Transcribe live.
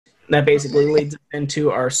that basically leads into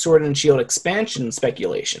our Sword and Shield expansion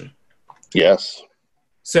speculation. Yes.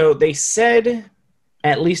 So they said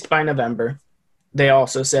at least by November. They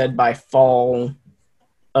also said by fall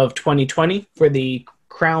of 2020 for the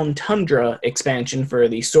Crown Tundra expansion for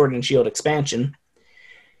the Sword and Shield expansion.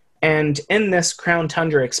 And in this Crown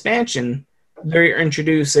Tundra expansion, they're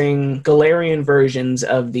introducing Galarian versions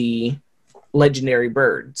of the legendary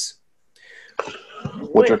birds.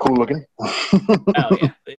 Which are cool looking. Oh,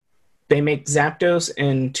 yeah. They make Zapdos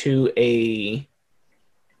into a...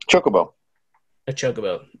 Chocobo. A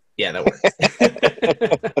Chocobo. Yeah, that works.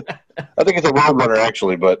 I think it's a Roadrunner,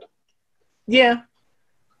 actually, but... Yeah.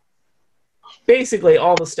 Basically,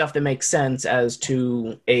 all the stuff that makes sense as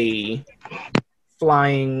to a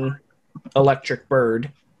flying electric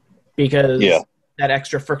bird, because that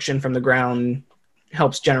extra friction from the ground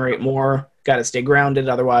helps generate more. Got to stay grounded,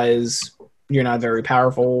 otherwise you're not very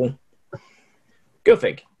powerful. Go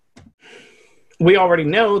fig. We already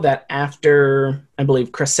know that after, I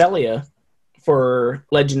believe, Cresselia for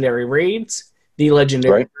legendary raids, the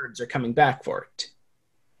legendary birds are coming back for it.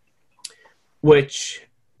 Which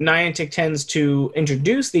Niantic tends to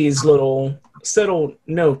introduce these little subtle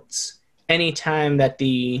notes anytime that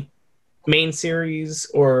the main series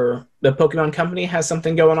or the Pokemon Company has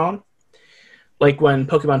something going on. Like when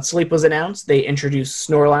Pokemon Sleep was announced, they introduced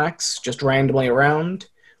Snorlax just randomly around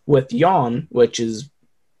with Yawn, which is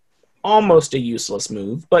almost a useless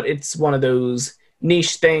move, but it's one of those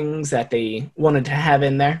niche things that they wanted to have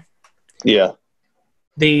in there. Yeah.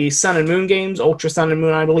 The Sun and Moon games, Ultra Sun and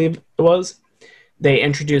Moon, I believe it was, they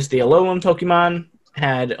introduced the Alolan Pokemon,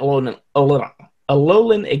 had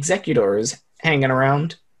Alolan Executors hanging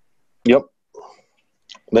around. Yep.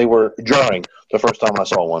 They were jarring the first time I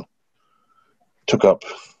saw one. Took up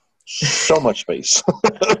so much space.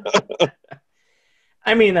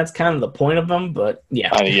 I mean, that's kind of the point of them, but yeah.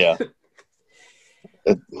 Yeah.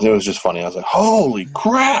 It was just funny. I was like, holy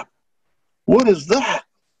crap! What is that?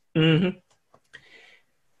 Mm-hmm.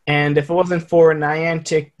 And if it wasn't for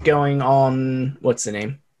Niantic going on, what's the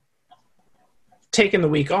name? Taking the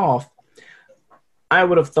week off, I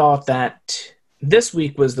would have thought that this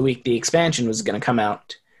week was the week the expansion was going to come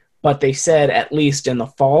out. But they said at least in the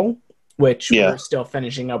fall, which we're still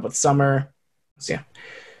finishing up with summer. So, yeah.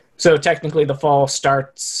 So technically the fall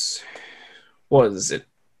starts, what is it?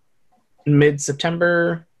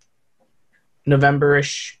 Mid-September?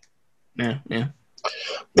 November-ish? Yeah.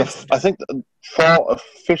 I think the fall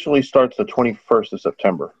officially starts the 21st of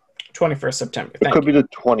September. 21st September. It could be the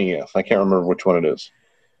 20th. I can't remember which one it is.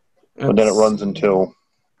 But then it runs until,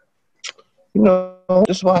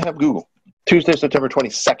 this is why I have Google. Tuesday, September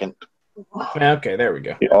 22nd. Okay, there we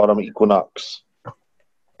go. The autumn equinox.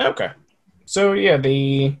 Okay. So, yeah,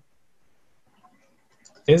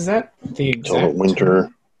 is that the exact...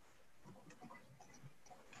 winter.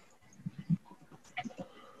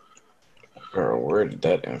 Or where did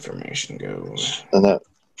that information go? And that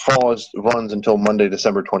fall runs until Monday,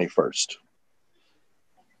 December 21st.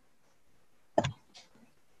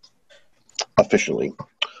 Officially.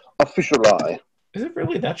 Officially. Is it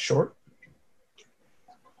really that short?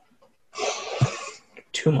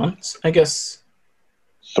 2 months? I guess.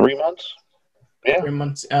 3 months? Yeah. 3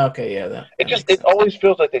 months. Okay, yeah. It always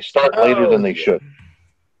feels like they start later than they should.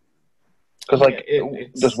 Because,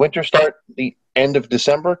 does winter start the end of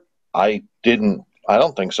December? I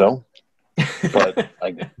don't think so. But,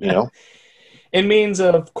 In means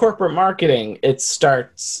of corporate marketing, it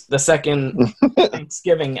starts the second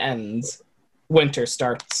Thanksgiving ends. Winter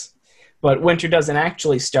starts. But winter doesn't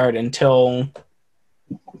actually start until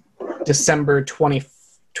December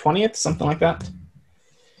 20th, something like that.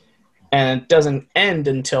 And it doesn't end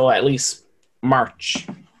until at least March.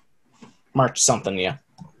 March something, yeah.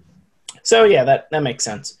 So, yeah, that makes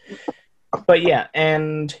sense. But, yeah,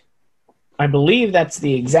 and I believe that's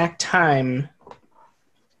the exact time...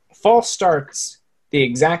 Fall starts the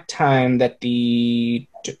exact time that the...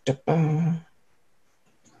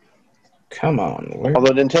 Come on.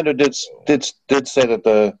 Although Nintendo did say that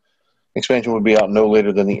the expansion would be out no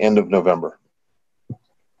later than the end of November.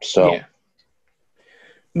 So... Yeah.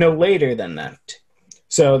 No later than that.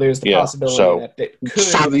 So there's the possibility that it could...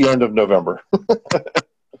 So the end of November.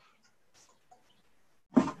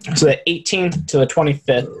 So the 18th to the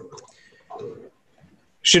 25th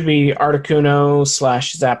should be Articuno /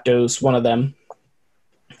 Zapdos, one of them,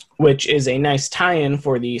 which is a nice tie-in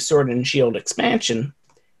for the Sword and Shield expansion.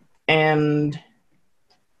 And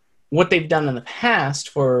what they've done in the past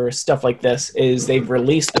for stuff like this is they've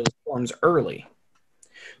released those forms early.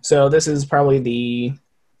 So this is probably the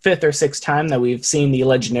 5th or 6th time that we've seen the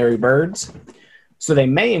legendary birds. So they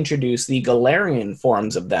may introduce the Galarian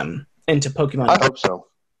forms of them into Pokemon. I hope so.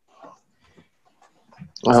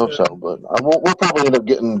 But we'll probably end up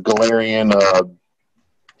getting Galarian.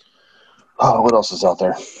 What else is out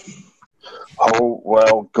there? Oh,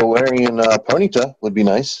 well, Galarian Ponyta would be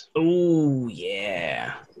nice. Oh,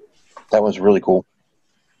 yeah. That was really cool.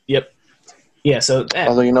 Yep. Yeah, so...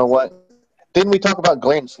 Although, you know what? Didn't we talk about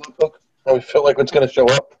Galarian Slowpoke? How we feel like it's going to show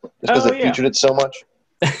up? Just because they featured it so much?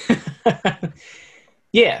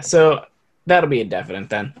 Yeah, so that'll be a definite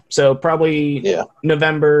then. So probably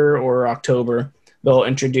November or October, they'll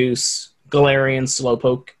introduce Galarian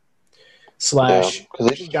Slowpoke /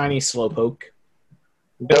 Shiny Slowpoke.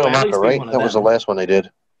 Right? That was the last one they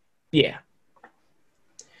did. Yeah.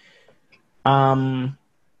 But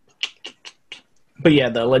yeah,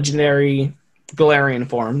 the legendary Galarian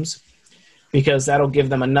forms, because that'll give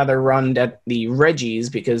them another run at the Regis,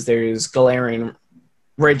 because there's Galarian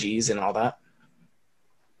Regis and all that.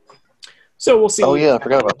 So we'll see. Oh yeah, I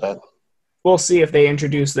forgot about that. We'll see if they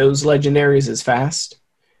introduce those legendaries as fast.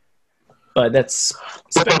 But that's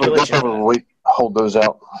speculation. Probably hold those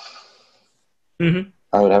out. Mm-hmm.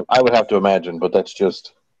 I would have to imagine, but that's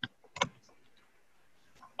just.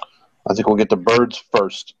 I think we'll get the birds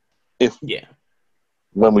first,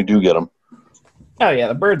 when we do get them. Oh yeah,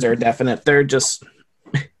 the birds are definite. They're just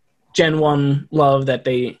Gen 1 love that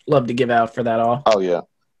they love to give out for that all. Oh yeah,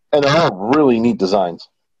 and they're all really neat designs.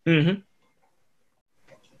 Mm-hmm.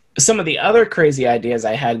 Some of the other crazy ideas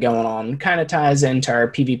I had going on kind of ties into our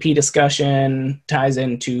PvP discussion, ties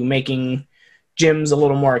into making gyms a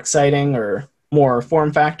little more exciting or more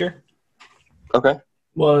form factor. Okay.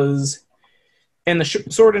 Was in the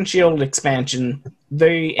Sword and Shield expansion,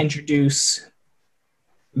 they introduce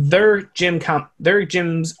their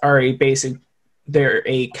gyms are they're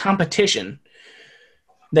a competition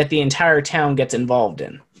that the entire town gets involved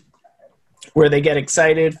in, where they get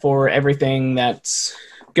excited for everything that's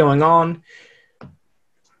going on.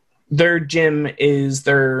 Their gym is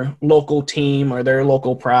their local team or their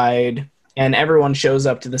local pride, and everyone shows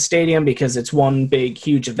up to the stadium because it's one big,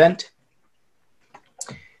 huge event.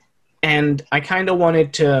 And I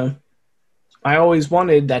always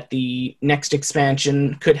wanted that the next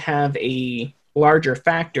expansion could have a larger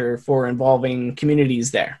factor for involving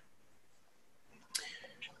communities there.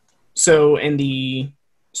 So in the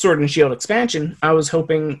Sword and Shield expansion, I was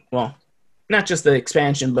hoping, well, not just the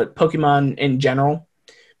expansion, but Pokemon in general,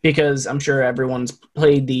 because I'm sure everyone's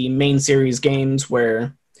played the main series games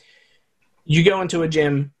where you go into a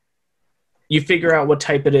gym, you figure out what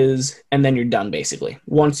type it is, and then you're done, basically.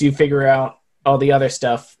 Once you figure out all the other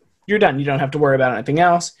stuff, you're done. You don't have to worry about anything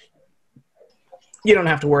else. You don't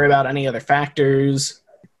have to worry about any other factors.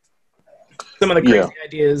 Some of the crazy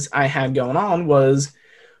ideas I had going on was,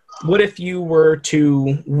 what if you were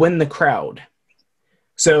to win the crowd?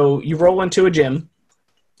 So you roll into a gym,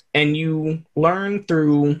 and you learn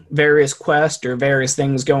through various quests or various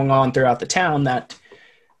things going on throughout the town that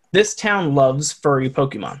this town loves furry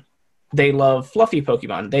Pokemon. They love fluffy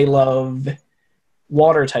Pokemon. They love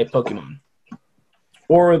water-type Pokemon.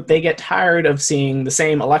 Or they get tired of seeing the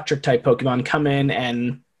same electric-type Pokemon come in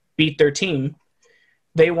and beat their team.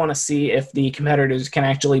 They want to see if the competitors can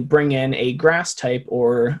actually bring in a grass-type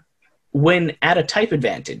or win at a type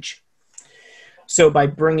advantage. So by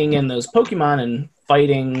bringing in those Pokemon and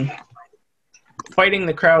fighting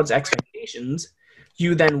the crowd's expectations,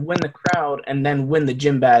 you then win the crowd and then win the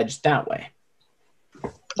gym badge that way.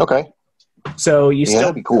 Okay. So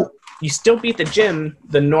that'd be cool. You still beat the gym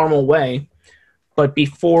the normal way, but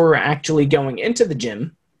before actually going into the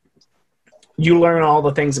gym, you learn all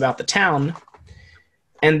the things about the town,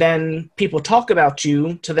 and then people talk about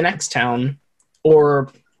you to the next town,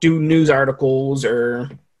 or do news articles, or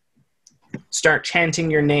start chanting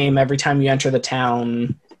your name every time you enter the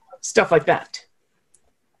town, stuff like that.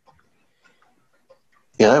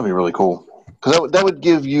 Yeah, that'd be really cool. Because that would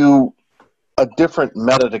give you a different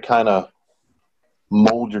meta to kind of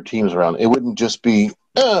mold your teams around. It wouldn't just be,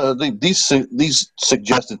 these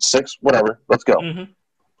suggested 6, whatever, let's go. Mm-hmm.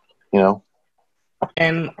 You know?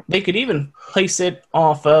 And they could even place it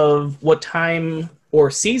off of what time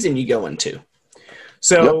or season you go into.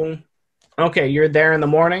 So, okay, you're there in the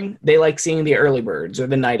morning, they like seeing the early birds or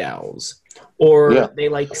the night owls. Or they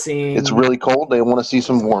like seeing... It's really cold, they want to see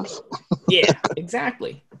some warmth. Yeah,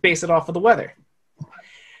 exactly. Base it off of the weather.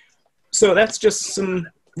 So that's just some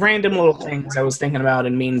random little things I was thinking about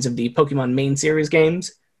in means of the Pokemon main series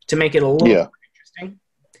games to make it a little more interesting.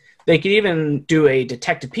 They could even do a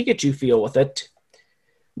Detective Pikachu feel with it,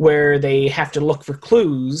 where they have to look for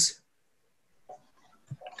clues,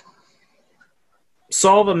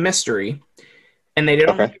 solve a mystery, and they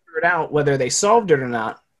don't figure figure out whether they solved it or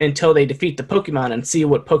not until they defeat the Pokemon and see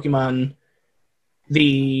what Pokemon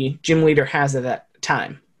the gym leader has at that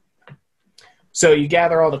time. So you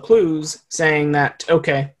gather all the clues saying that,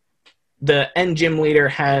 okay, the end gym leader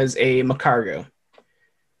has a Macargo.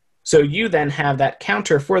 So you then have that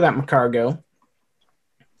counter for that Macargo.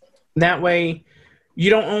 That way, you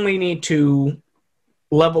don't only need to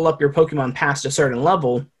level up your Pokemon past a certain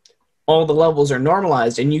level. All the levels are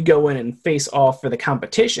normalized, and you go in and face off for the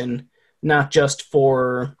competition, not just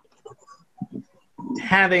for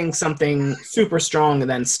having something super strong and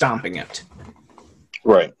then stomping it.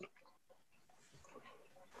 Right.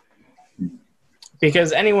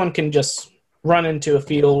 Because anyone can just run into a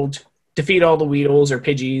field, defeat all the Weedles or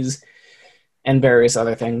Pidgeys and various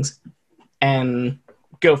other things, and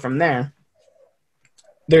go from there.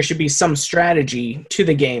 There should be some strategy to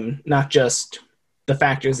the game, not just the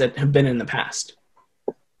factors that have been in the past.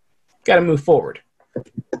 Got to move forward.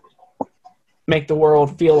 Make the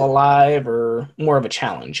world feel alive or more of a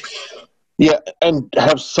challenge. Yeah, and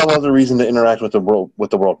have some other reason to interact with the world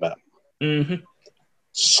map. Mm-hmm.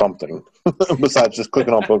 Something besides just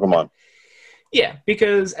clicking on Pokemon. Yeah,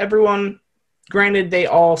 because everyone, granted, they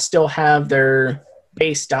all still have their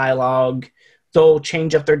base dialogue. They'll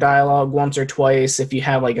change up their dialogue once or twice if you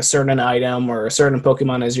have like a certain item or a certain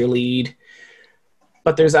Pokemon as your lead.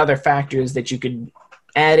 But there's other factors that you could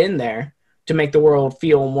add in there to make the world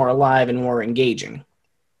feel more alive and more engaging.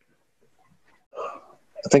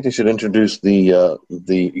 I think they should introduce the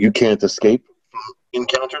you can't escape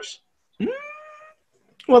encounters.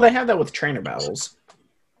 Well, they have that with trainer battles.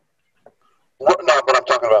 No, but I'm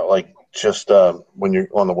talking about like just when you're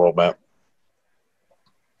on the world map.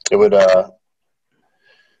 It would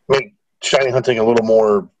make shiny hunting a little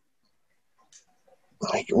more.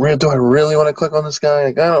 Like, do I really want to click on this guy?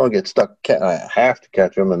 Like, I don't want to get stuck. I have to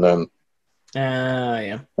catch him, and then.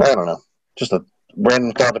 Yeah. I don't know. Just a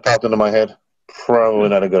random thought that popped into my head. Probably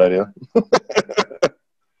not a good idea.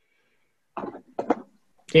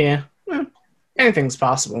 Yeah. Well, anything's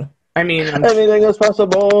possible. I mean, anything is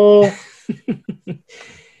possible.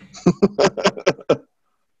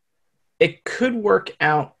 It could work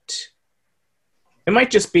out. It might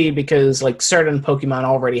just be because like certain Pokemon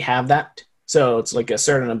already have that, so it's like a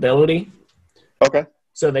certain ability. Okay.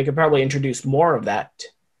 So they could probably introduce more of that,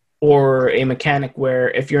 or a mechanic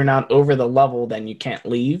where if you're not over the level, then you can't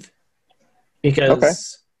leave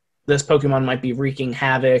because this Pokemon might be wreaking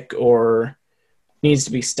havoc or needs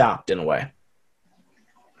to be stopped in a way.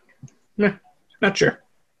 Not sure.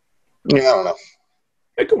 Yeah, I don't know.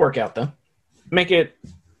 It could work out though. Make it,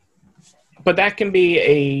 but that can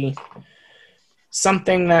be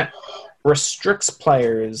something that restricts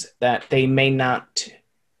players that they may not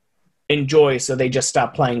enjoy, so they just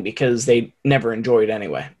stop playing because they never enjoyed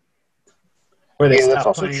anyway. Or they that's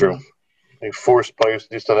also playing. True. They force players to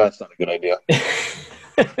do stuff. That's not a good idea.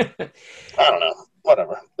 I don't know.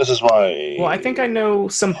 Whatever. This is why. Well, I think I know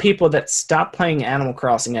some people that stopped playing Animal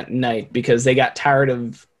Crossing at night because they got tired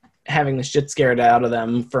of having the shit scared out of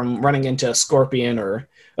them from running into a scorpion, or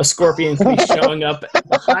a scorpion could be showing up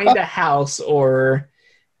behind a house or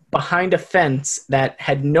behind a fence that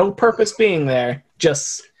had no purpose being there,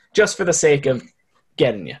 just for the sake of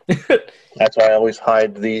getting you. That's why I always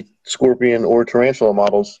hide the scorpion or tarantula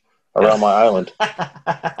models around my island.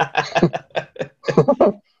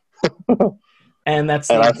 And that's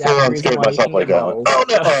and I full on scared myself like that. Oh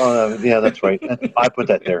no! Yeah, that's right. I put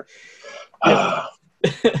that there.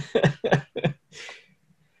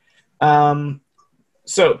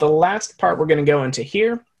 So the last part we're going to go into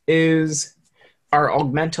here is our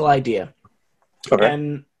Augmental idea. Okay.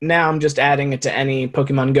 And now I'm just adding it to any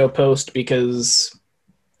Pokemon Go post because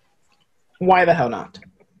why the hell not?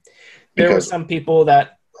 There were some people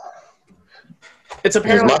that it's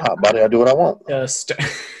apparently my hot body. I do what I want.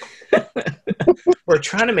 We're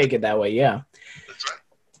trying to make it that way, yeah.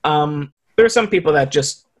 There are some people that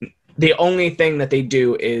just the only thing that they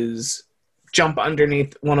do is jump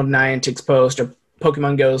underneath one of Niantic's posts or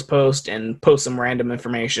Pokemon Go's post and post some random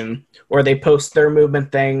information, or they post their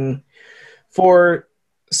movement thing for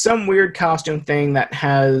some weird costume thing that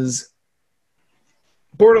has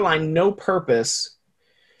borderline no purpose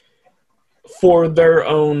for their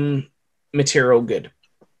own material good.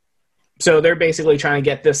 So they're basically trying to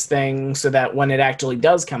get this thing so that when it actually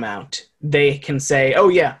does come out, they can say, oh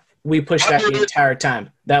yeah, we pushed that the entire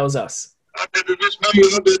time. That was us. I did it. I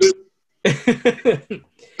did it.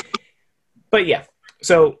 But yeah,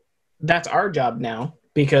 so that's our job now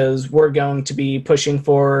because we're going to be pushing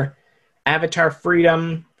for avatar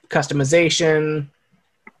freedom, customization,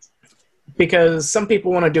 because some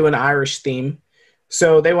people want to do an Irish theme,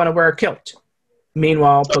 so they want to wear a kilt.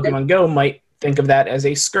 Meanwhile, Pokemon Go might think of that as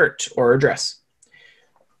a skirt or a dress.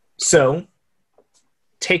 So,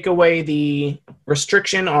 take away the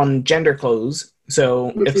restriction on gender clothes.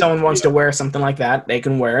 So, if someone wants to wear something like that, they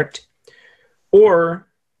can wear it. Or,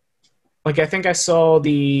 like, I think I saw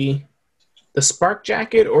the Spark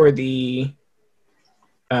Jacket or the...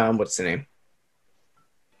 what's the name?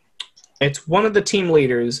 It's one of the team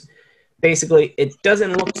leaders. Basically, it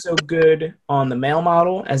doesn't look so good on the male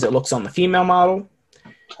model as it looks on the female model.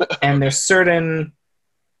 And there's certain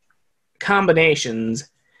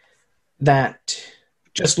combinations that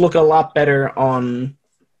just look a lot better on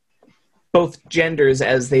both genders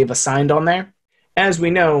as they've assigned on there. As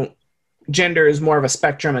we know, gender is more of a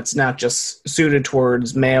spectrum. It's not just suited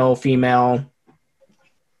towards male, female,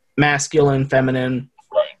 masculine, feminine.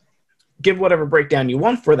 Give whatever breakdown you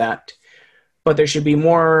want for that. But there should be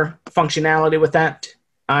more functionality with that.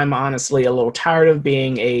 I'm honestly a little tired of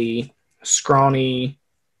being a scrawny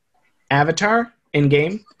avatar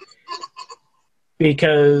in-game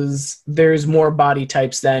because there's more body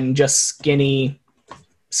types than just skinny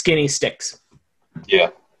sticks.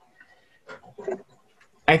 Yeah.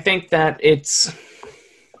 I think that it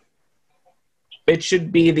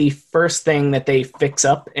should be the first thing that they fix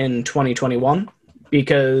up in 2021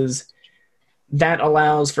 because that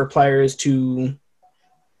allows for players to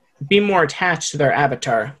be more attached to their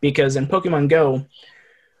avatar. Because in Pokemon Go,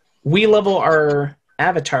 we level our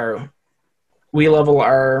avatar, we level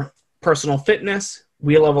our personal fitness,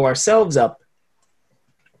 we level ourselves up,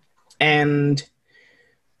 and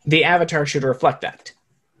the avatar should reflect that.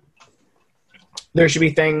 There should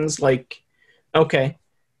be things like, okay,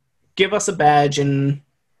 give us a badge in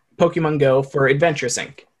Pokemon Go for Adventure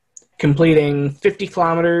Sync. Completing 50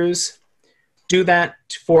 kilometers, do that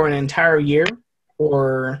for an entire year,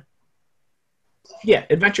 or... Yeah,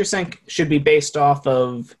 Adventure Sync should be based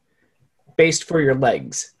for your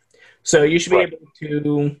legs. So you should be able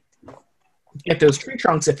to get those tree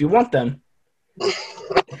trunks if you want them.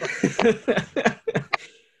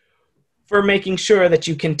 For making sure that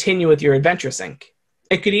you continue with your Adventure Sync.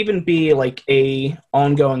 It could even be like a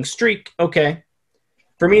ongoing streak. Okay,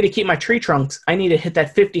 for me to keep my tree trunks, I need to hit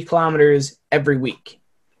that 50 kilometers every week.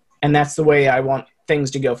 And that's the way I want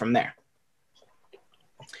things to go from there.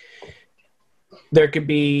 There could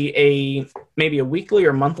be maybe a weekly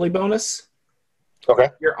or monthly bonus. Okay.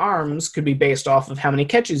 Your arms could be based off of how many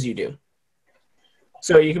catches you do.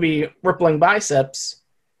 So you could be rippling biceps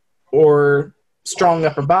or strong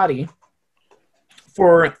upper body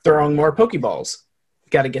for throwing more Pokeballs.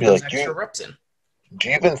 Got to get those extra reps in. Do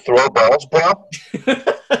you even throw balls, bro?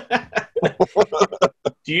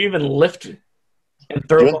 Do you even lift and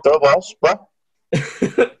throw, throw balls, bro?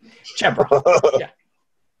 Yeah, bro. Yeah.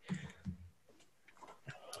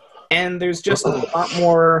 And there's just a lot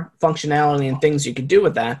more functionality and things you could do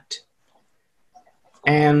with that.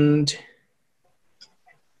 And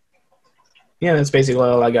yeah, that's basically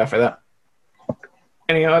all I got for that.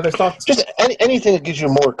 Any other thoughts? Just anything that gives you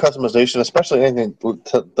more customization, especially anything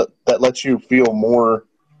that lets you feel more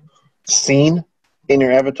seen in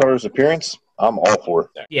your avatar's appearance, I'm all for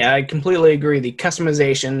it. Yeah, I completely agree. The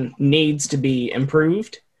customization needs to be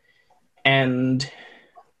improved. And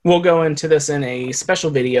we'll go into this in a special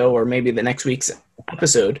video or maybe the next week's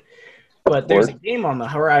episode. But there's a game on the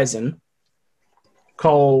horizon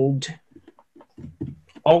called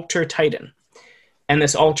Ultra Titan. And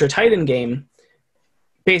this Ultra Titan game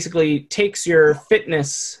basically takes your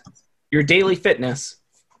fitness, your daily fitness,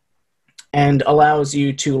 and allows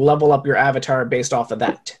you to level up your avatar based off of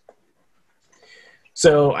that.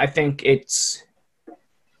 So I think it's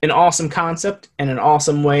an awesome concept and an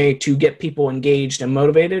awesome way to get people engaged and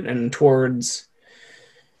motivated and towards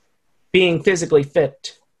being physically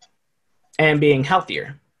fit and being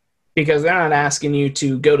healthier. Because they're not asking you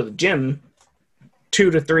to go to the gym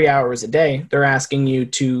 2 to 3 hours a day. They're asking you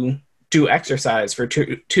to do exercise for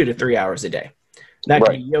 2 to 3 hours a day. That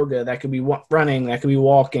could be yoga, that could be running, that could be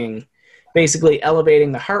walking. Basically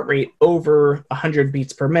elevating the heart rate over 100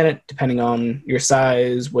 beats per minute, depending on your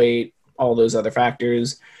size, weight, all those other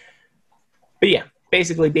factors. But yeah,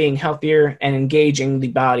 basically being healthier and engaging the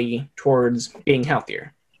body towards being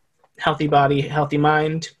healthier. Healthy body, healthy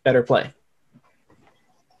mind, better play.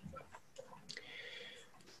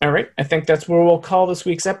 All right, I think that's where we'll call this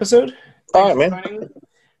week's episode. All right, man.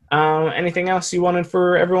 Anything else you wanted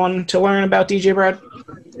for everyone to learn about DJ Brad?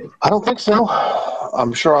 I don't think so.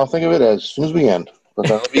 I'm sure I'll think of it as soon as we end. But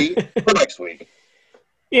that'll be for next week.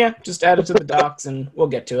 Yeah, just add it to the docs and we'll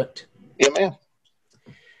get to it. Yeah, man.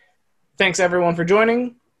 Thanks, everyone, for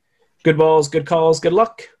joining. Good balls, good calls, good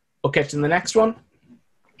luck. We'll catch you in the next one.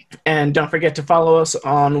 And don't forget to follow us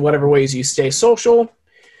on whatever ways you stay social,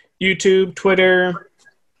 YouTube, Twitter,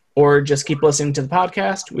 or just keep listening to the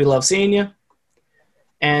podcast. We love seeing you.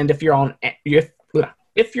 And if you're on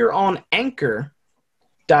Anchor.fm,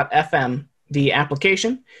 the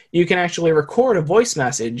application, you can actually record a voice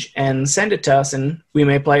message and send it to us, and we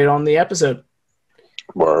may play it on the episode.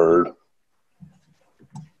 Word.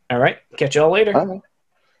 All right. Catch y'all later. All right.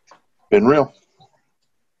 Been real.